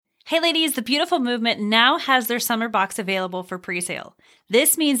Hey ladies, the Beautiful Movement now has their summer box available for pre-sale.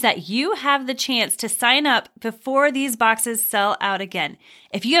 This means that you have the chance to sign up before these boxes sell out again.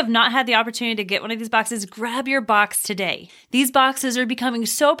 If you have not had the opportunity to get one of these boxes, grab your box today. These boxes are becoming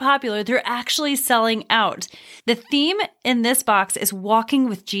so popular, they're actually selling out. The theme in this box is Walking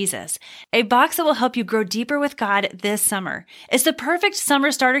with Jesus, a box that will help you grow deeper with God this summer. It's the perfect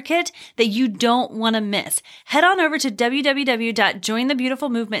summer starter kit that you don't want to miss. Head on over to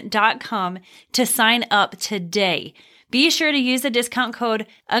www.jointhebeautifulmovement.com to sign up today. Be sure to use the discount code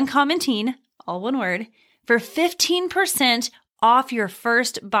UncommonTeen, all one word, for 15% off your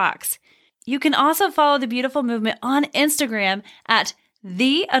first box. You can also follow the Beautiful Movement on Instagram at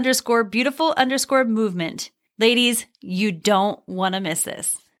 _beautiful_movement. Ladies, you don't want to miss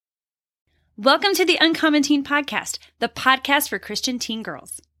this. Welcome to the Uncommon Teen Podcast, the podcast for Christian teen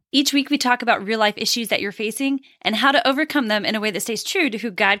girls. Each week we talk about real life issues that you're facing and how to overcome them in a way that stays true to who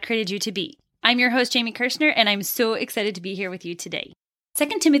God created you to be. I'm your host, Jamie Kirshner, and I'm so excited to be here with you today. 2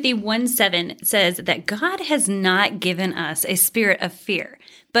 Timothy 1:7 says that God has not given us a spirit of fear,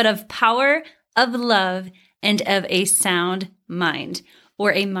 but of power, of love, and of a sound mind,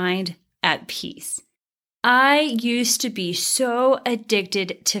 or a mind at peace. I used to be so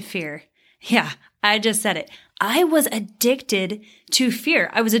addicted to fear. Yeah, I just said it. I was addicted to fear.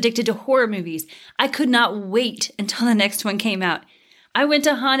 I was addicted to horror movies. I could not wait until the next one came out. I went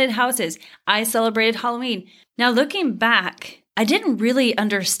to haunted houses. I celebrated Halloween. Now, looking back, I didn't really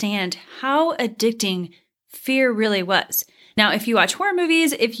understand how addicting fear really was. Now, if you watch horror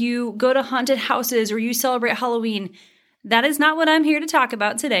movies, if you go to haunted houses, or you celebrate Halloween, that is not what I'm here to talk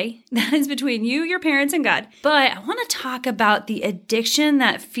about today. That is between you, your parents, and God. But I want to talk about the addiction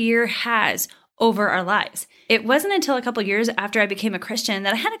that fear has over our lives. It wasn't until a couple years after I became a Christian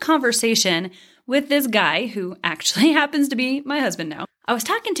that I had a conversation with this guy who actually happens to be my husband now. I was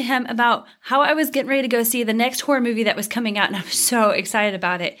talking to him about how I was getting ready to go see the next horror movie that was coming out, and I was so excited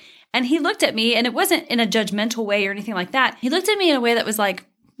about it. And he looked at me, and it wasn't in a judgmental way or anything like that. He looked at me in a way that was like,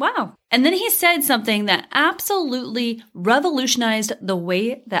 wow. And then he said something that absolutely revolutionized the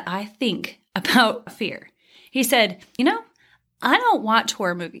way that I think about fear. He said, I don't watch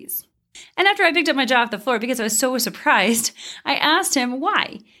horror movies. And after I picked up my jaw off the floor because I was so surprised, I asked him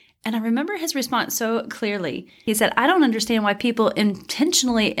why. And I remember his response so clearly. He said, I don't understand why people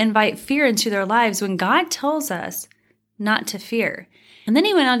intentionally invite fear into their lives when God tells us not to fear. And then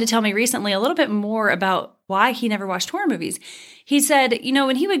he went on to tell me recently a little bit more about why he never watched horror movies. He said,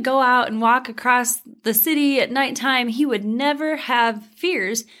 when he would go out and walk across the city at nighttime, he would never have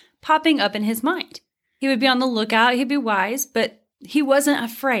fears popping up in his mind. He would be on the lookout, he'd be wise, but he wasn't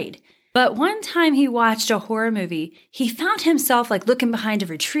afraid. But one time he watched a horror movie, he found himself looking behind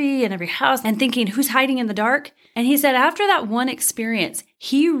every tree and every house and thinking, who's hiding in the dark? And he said after that one experience,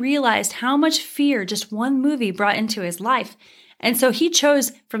 he realized how much fear just one movie brought into his life. And so he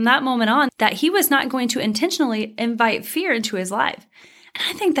chose from that moment on that he was not going to intentionally invite fear into his life. And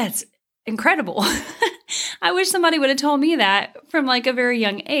I think that's incredible. I wish somebody would have told me that from a very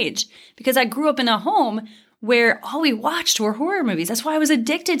young age, because I grew up in a home where all we watched were horror movies. That's why I was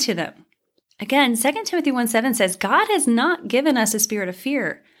addicted to them. Again, 2 Timothy 1:7 says, God has not given us a spirit of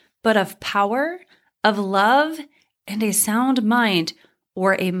fear, but of power, of love, and a sound mind,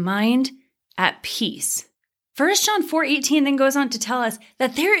 or a mind at peace. 1 John 4:18 then goes on to tell us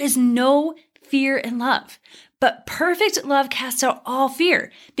that there is no fear in love, but perfect love casts out all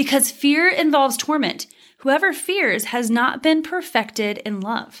fear, because fear involves torment. Whoever fears has not been perfected in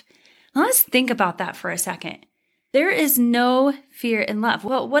love. Now let's think about that for a second. There is no fear in love.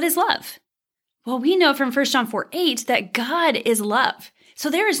 Well, what is love? Well, we know from 1 John 4:8 that God is love. So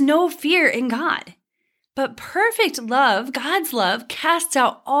there is no fear in God. But perfect love, God's love, casts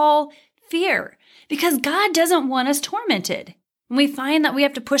out all fear, because God doesn't want us tormented. When we find that we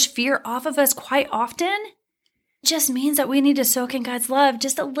have to push fear off of us quite often, it just means that we need to soak in God's love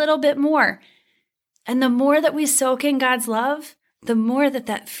just a little bit more. And the more that we soak in God's love, the more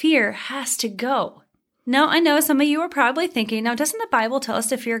that fear has to go. Now, I know some of you are probably thinking, now, doesn't the Bible tell us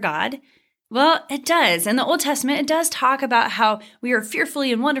to fear God? Well, it does. In the Old Testament, it does talk about how we are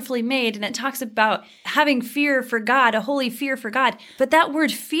fearfully and wonderfully made, and it talks about having fear for God, a holy fear for God. But that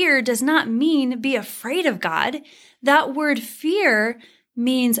word fear does not mean be afraid of God. That word fear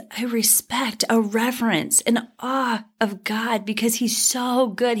means a respect, a reverence, an awe of God, because he's so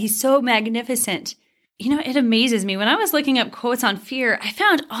good. He's so magnificent. It amazes me. When I was looking up quotes on fear, I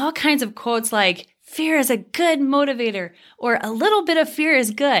found all kinds of quotes like, fear is a good motivator, or a little bit of fear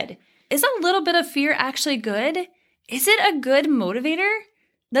is good. Is a little bit of fear actually good? Is it a good motivator?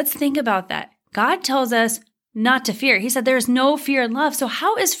 Let's think about that. God tells us not to fear. He said there's no fear in love. So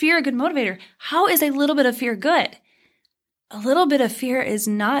how is fear a good motivator? How is a little bit of fear good? A little bit of fear is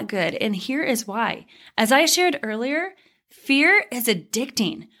not good, and here is why. As I shared earlier, fear is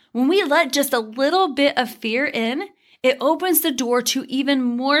addicting. When we let just a little bit of fear in, it opens the door to even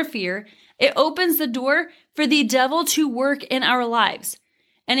more fear. It opens the door for the devil to work in our lives.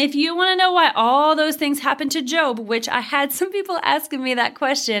 And if you want to know why all those things happened to Job, which I had some people asking me that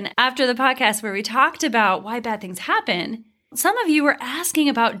question after the podcast where we talked about why bad things happen, some of you were asking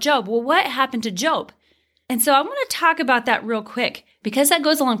about Job. Well, what happened to Job? And so I want to talk about that real quick because that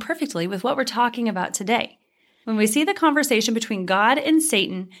goes along perfectly with what we're talking about today. When we see the conversation between God and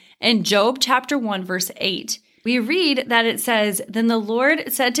Satan in Job chapter 1, verse 8, we read that it says, "Then the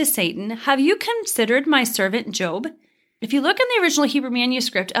Lord said to Satan, 'Have you considered my servant Job?'" If you look in the original Hebrew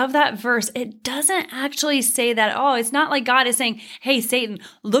manuscript of that verse, it doesn't actually say that at all. It's not like God is saying, "Hey, Satan,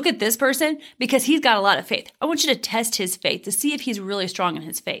 look at this person because he's got a lot of faith. I want you to test his faith to see if he's really strong in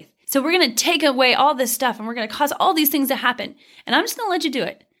his faith. So we're going to take away all this stuff and we're going to cause all these things to happen. And I'm just going to let you do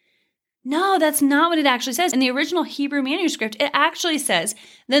it." No, that's not what it actually says. In the original Hebrew manuscript, it actually says,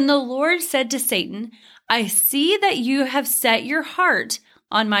 "Then the Lord said to Satan, 'I see that you have set your heart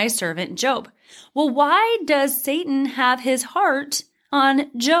on my servant Job.'" Well, why does Satan have his heart on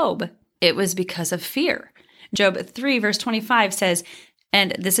Job? It was because of fear. Job 3, verse 25 says,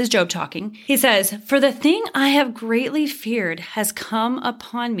 and this is Job talking, he says, "For the thing I have greatly feared has come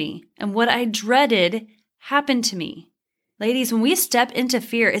upon me, and what I dreaded happened to me." Ladies, when we step into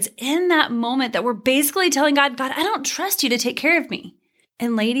fear, it's in that moment that we're basically telling God, "God, I don't trust you to take care of me."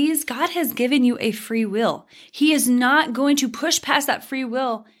 And ladies, God has given you a free will. He is not going to push past that free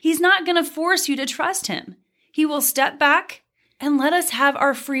will. He's not going to force you to trust him. He will step back and let us have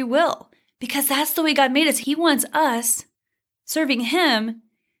our free will because that's the way God made us. He wants us, serving him,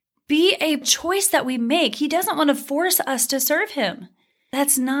 be a choice that we make. He doesn't want to force us to serve him.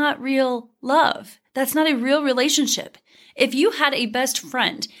 That's not real love. That's not a real relationship. If you had a best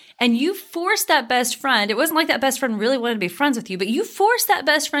friend and you forced that best friend, it wasn't like that best friend really wanted to be friends with you, but you forced that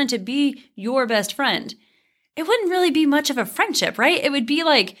best friend to be your best friend, it wouldn't really be much of a friendship, right? It would be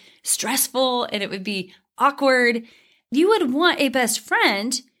like stressful and it would be awkward. You would want a best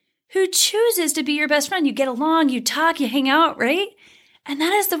friend who chooses to be your best friend. You get along, you talk, you hang out, right? And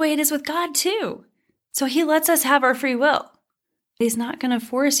that is the way it is with God too. So he lets us have our free will. He's not going to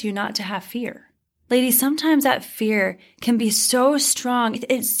force you not to have fear. Ladies, sometimes that fear can be so strong,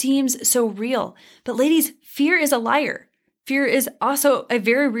 it seems so real. But ladies, fear is a liar. Fear is also a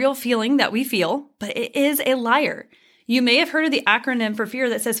very real feeling that we feel, but it is a liar. You may have heard of the acronym for fear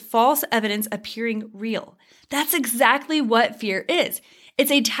that says false evidence appearing real. That's exactly what fear is.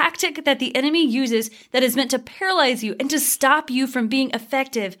 It's a tactic that the enemy uses that is meant to paralyze you and to stop you from being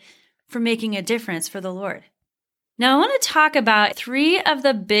effective for making a difference for the Lord. Now, I want to talk about 3 of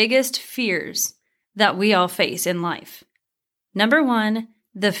the biggest fears that we all face in life. Number 1,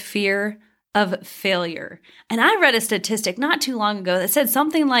 the fear of failure. And I read a statistic not too long ago that said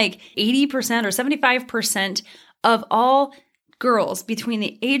something like 80% or 75% of all girls between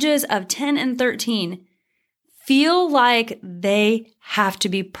the ages of 10 and 13 feel like they have to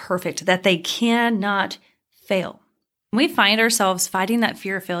be perfect, that they cannot fail. When we find ourselves fighting that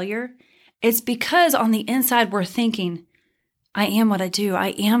fear of failure, it's because on the inside we're thinking, I am what I do. I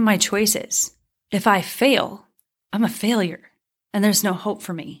am my choices. If I fail, I'm a failure and there's no hope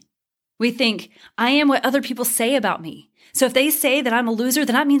for me. We think, I am what other people say about me. So if they say that I'm a loser,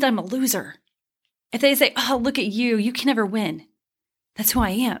 then that means I'm a loser. If they say, oh, look at you, you can never win. That's who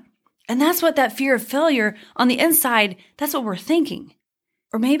I am. And that's what that fear of failure on the inside, that's what we're thinking.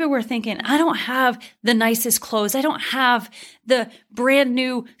 Or maybe we're thinking, I don't have the nicest clothes. I don't have the brand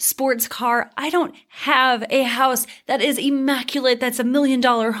new sports car. I don't have a house that is immaculate. That's $1 million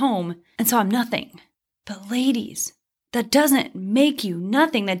home. And so I'm nothing. But ladies, that doesn't make you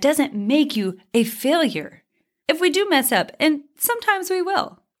nothing. That doesn't make you a failure. If we do mess up, and sometimes we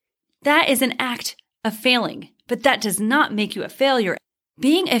will, that is an act of failing, but that does not make you a failure.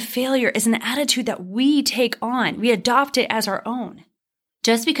 Being a failure is an attitude that we take on. We adopt it as our own.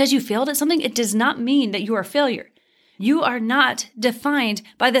 Just because you failed at something, it does not mean that you are a failure. You are not defined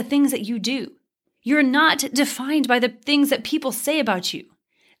by the things that you do. You're not defined by the things that people say about you.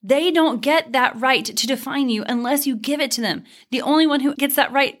 They don't get that right to define you unless you give it to them. The only one who gets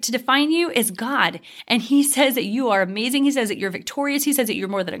that right to define you is God. And he says that you are amazing. He says that you're victorious. He says that you're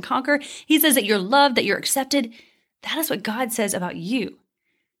more than a conqueror. He says that you're loved, that you're accepted. That is what God says about you.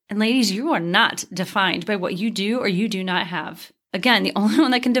 And ladies, you are not defined by what you do or you do not have. Again, the only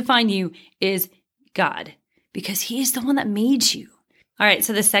one that can define you is God, because he is the one that made you. All right,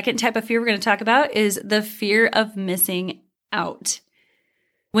 so the second type of fear we're going to talk about is the fear of missing out.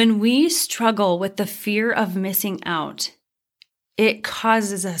 When we struggle with the fear of missing out, it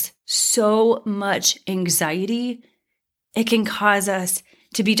causes us so much anxiety. It can cause us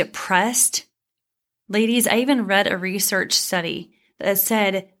to be depressed. Ladies, I even read a research study that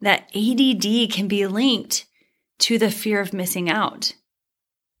said that ADD can be linked to the fear of missing out.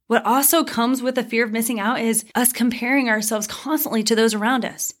 What also comes with the fear of missing out is us comparing ourselves constantly to those around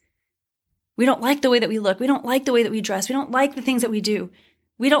us. We don't like the way that we look. We don't like the way that we dress. We don't like the things that we do.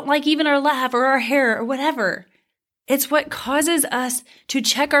 We don't like even our laugh or our hair or whatever. It's what causes us to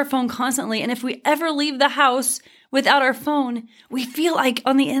check our phone constantly. And if we ever leave the house without our phone, we feel like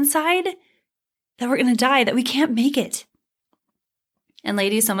on the inside that we're going to die, that we can't make it. And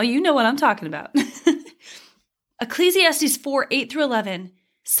ladies, some of you know what I'm talking about. Ecclesiastes 4:8-11,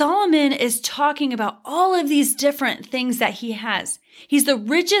 Solomon is talking about all of these different things that he has. He's the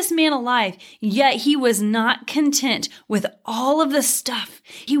richest man alive, yet he was not content with all of the stuff.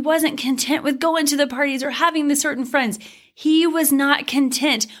 He wasn't content with going to the parties or having the certain friends. He was not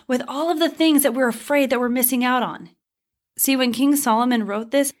content with all of the things that we're afraid that we're missing out on. See, when King Solomon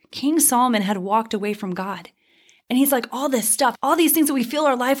wrote this, King Solomon had walked away from God. And he's like, all this stuff, all these things that we fill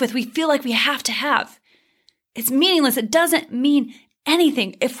our life with, we feel like we have to have. It's meaningless. It doesn't mean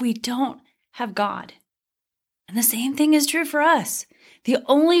anything if we don't have God. And the same thing is true for us. The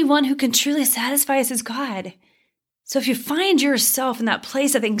only one who can truly satisfy us is God. So if you find yourself in that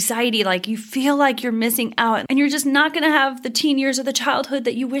place of anxiety, like you feel like you're missing out and you're just not going to have the teen years or the childhood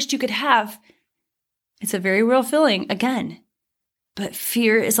that you wished you could have, it's a very real feeling again. But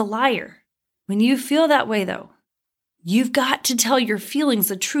fear is a liar. When you feel that way though, you've got to tell your feelings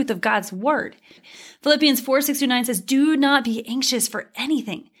the truth of God's word. Philippians 4:6-9 says, do not be anxious for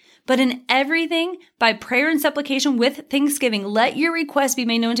anything, but in everything, by prayer and supplication with thanksgiving, let your requests be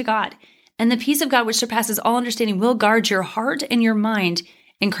made known to God. And the peace of God, which surpasses all understanding, will guard your heart and your mind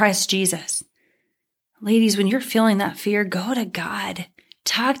in Christ Jesus. Ladies, when you're feeling that fear, go to God.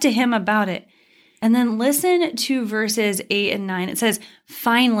 Talk to him about it. And then listen to verses 8 and 9. It says,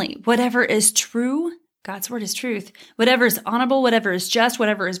 finally, whatever is true, God's word is truth. Whatever is honorable, whatever is just,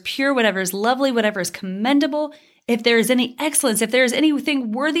 whatever is pure, whatever is lovely, whatever is commendable, if there is any excellence, if there is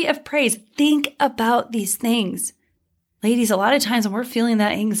anything worthy of praise, think about these things. Ladies, a lot of times when we're feeling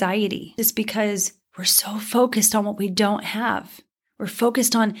that anxiety, it's because we're so focused on what we don't have. We're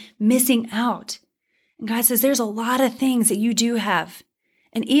focused on missing out. And God says there's a lot of things that you do have.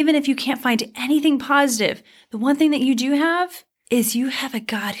 And even if you can't find anything positive, the one thing that you do have is you have a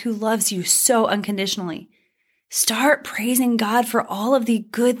God who loves you so unconditionally. Start praising God for all of the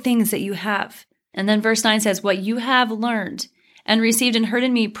good things that you have. And then verse 9 says, what you have learned and received and heard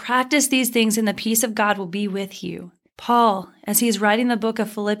in me, practice these things and the peace of God will be with you. Paul, as he's writing the book of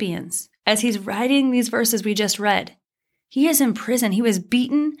Philippians, as he's writing these verses we just read, he is in prison. He was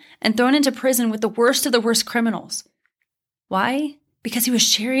beaten and thrown into prison with the worst of the worst criminals. Why? Because he was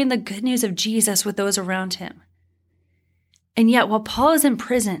sharing the good news of Jesus with those around him. And yet, while Paul is in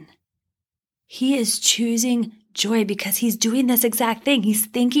prison, he is choosing joy because he's doing this exact thing. He's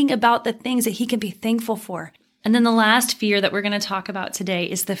thinking about the things that he can be thankful for. And then the last fear that we're going to talk about today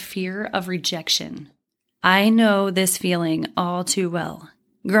is the fear of rejection. I know this feeling all too well.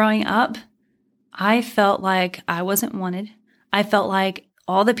 Growing up, I felt like I wasn't wanted. I felt like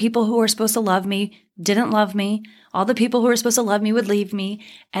all the people who were supposed to love me didn't love me. All the people who were supposed to love me would leave me.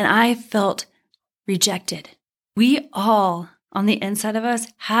 And I felt rejected. We all, on the inside of us,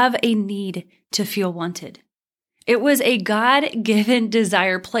 have a need to feel wanted. It was a God-given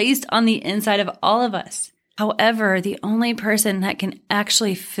desire placed on the inside of all of us. However, the only person that can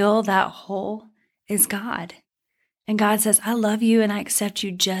actually fill that hole is God. And God says, I love you and I accept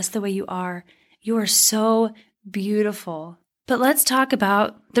you just the way you are. You are so beautiful. But let's talk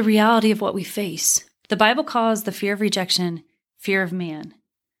about the reality of what we face. The Bible calls the fear of rejection fear of man.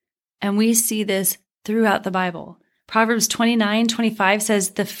 And we see this throughout the Bible. Proverbs 29:25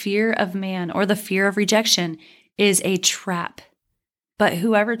 says the fear of man or the fear of rejection is a trap. But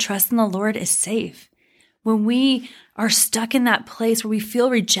whoever trusts in the Lord is safe. When we are stuck in that place where we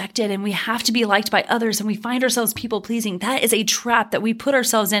feel rejected and we have to be liked by others and we find ourselves people-pleasing, that is a trap that we put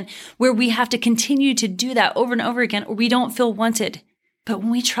ourselves in where we have to continue to do that over and over again or we don't feel wanted. But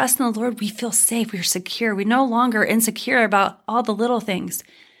when we trust in the Lord, we feel safe, we're secure. We're no longer insecure about all the little things.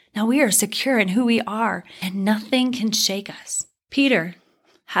 Now we are secure in who we are and nothing can shake us. Peter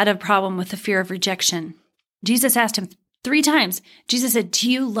had a problem with the fear of rejection. Jesus asked him 3 times. Jesus said,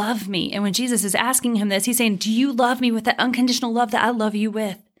 do you love me? And when Jesus is asking him this, he's saying, do you love me with that unconditional love that I love you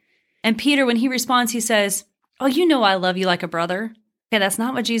with? And Peter, when he responds, he says, oh, you know I love you like a brother. Okay, that's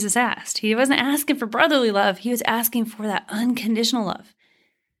not what Jesus asked. He wasn't asking for brotherly love. He was asking for that unconditional love.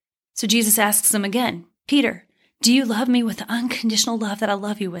 So Jesus asks him again, Peter, do you love me with the unconditional love that I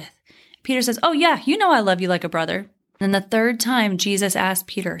love you with? Peter says, oh yeah, you know I love you like a brother. And the third time Jesus asked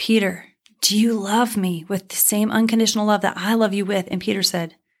Peter, Peter, do you love me with the same unconditional love that I love you with? And Peter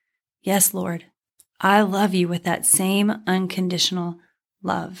said, yes, Lord, I love you with that same unconditional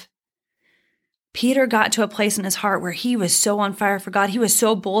love. Peter got to a place in his heart where he was so on fire for God. He was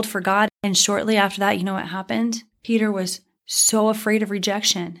so bold for God. And shortly after that, you know what happened? Peter was so afraid of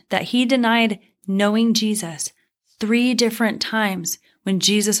rejection that he denied knowing Jesus 3 different times when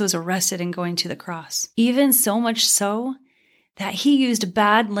Jesus was arrested and going to the cross. Even so much so that he used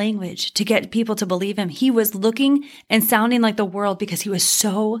bad language to get people to believe him. He was looking and sounding like the world because he was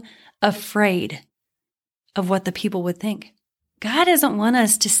so afraid of what the people would think. God doesn't want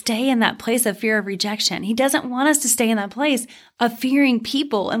us to stay in that place of fear of rejection. He doesn't want us to stay in that place of fearing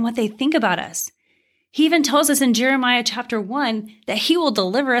people and what they think about us. He even tells us in Jeremiah chapter 1 that he will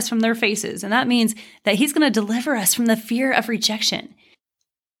deliver us from their faces. And that means that he's going to deliver us from the fear of rejection.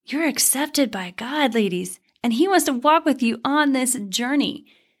 You're accepted by God, ladies, and he wants to walk with you on this journey.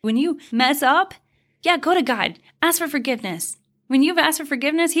 When you mess up, go to God. Ask for forgiveness. When you've asked for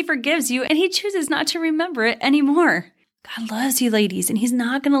forgiveness, he forgives you and he chooses not to remember it anymore. God loves you, ladies, and he's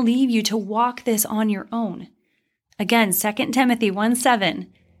not going to leave you to walk this on your own. Again, 2 Timothy 1:7,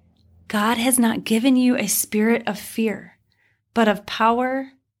 God has not given you a spirit of fear, but of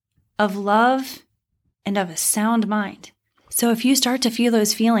power, of love, and of a sound mind. So if you start to feel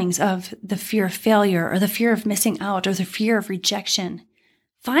those feelings of the fear of failure or the fear of missing out or the fear of rejection,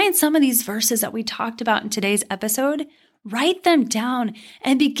 find some of these verses that we talked about in today's episode, write them down,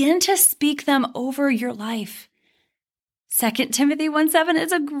 and begin to speak them over your life. 2 Timothy 1:7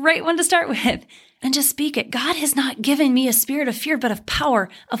 is a great one to start with. And just speak it. God has not given me a spirit of fear, but of power,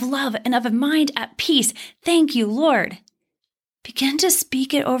 of love, and of a mind at peace. Thank you, Lord. Begin to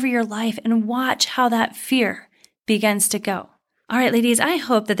speak it over your life and watch how that fear begins to go. All right, ladies, I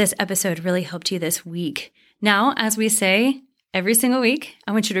hope that this episode really helped you this week. Now, as we say every single week,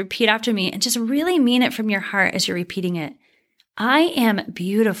 I want you to repeat after me and just really mean it from your heart as you're repeating it. I am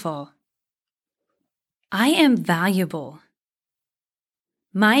beautiful. I am valuable.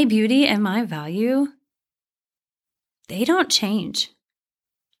 My beauty and my value, they don't change.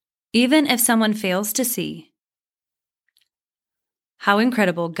 Even if someone fails to see how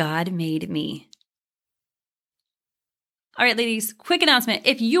incredible God made me. All right, ladies, quick announcement.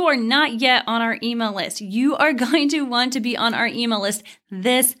 If you are not yet on our email list, you are going to want to be on our email list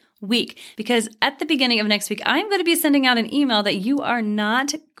this week, because at the beginning of next week, I'm going to be sending out an email that you are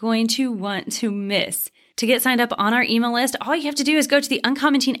not going to want to miss. To get signed up on our email list, all you have to do is go to the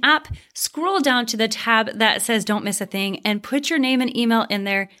Uncommon Teen app, scroll down to the tab that says Don't Miss a Thing, and put your name and email in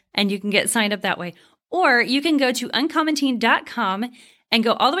there, and you can get signed up that way. Or you can go to uncommonteen.com and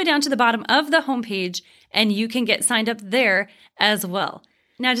go all the way down to the bottom of the homepage, and you can get signed up there as well.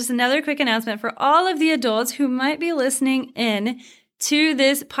 Now, just another quick announcement for all of the adults who might be listening in to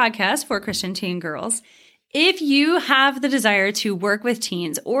this podcast for Christian teen girls. If you have the desire to work with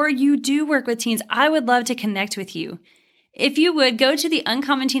teens, or you do work with teens, I would love to connect with you. If you would, go to the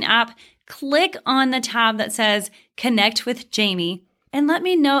Uncommon Teen app, click on the tab that says Connect with Jamie, and let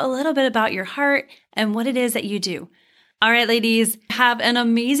me know a little bit about your heart and what it is that you do. All right, ladies, have an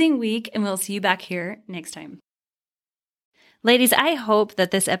amazing week, and we'll see you back here next time. Ladies, I hope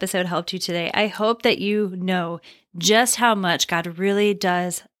that this episode helped you today. I hope that you know just how much God really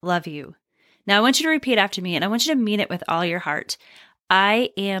does love you. Now, I want you to repeat after me, and I want you to mean it with all your heart. I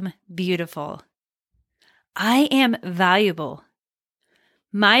am beautiful. I am valuable.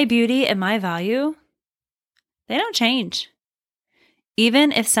 My beauty and my value, they don't change.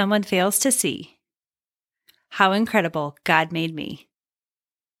 Even if someone fails to see how incredible God made me.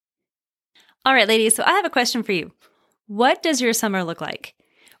 All right, ladies, so I have a question for you. What does your summer look like?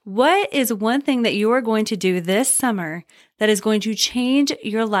 What is one thing that you are going to do this summer that is going to change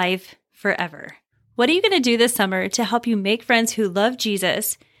your life forever? What are you going to do this summer to help you make friends who love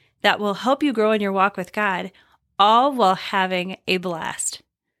Jesus that will help you grow in your walk with God, all while having a blast?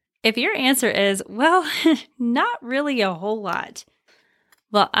 If your answer is, well, not really a whole lot,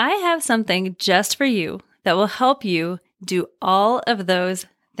 well, I have something just for you that will help you do all of those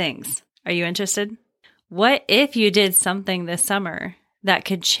things. Are you interested? What if you did something this summer that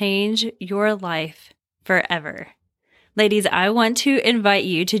could change your life forever? Ladies, I want to invite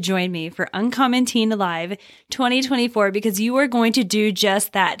you to join me for Uncommon Teen Live 2024 because you are going to do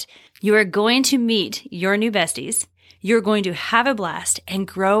just that. You are going to meet your new besties. You're going to have a blast and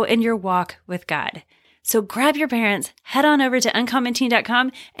grow in your walk with God. So grab your parents, head on over to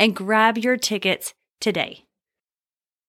uncommonteen.com and grab your tickets today.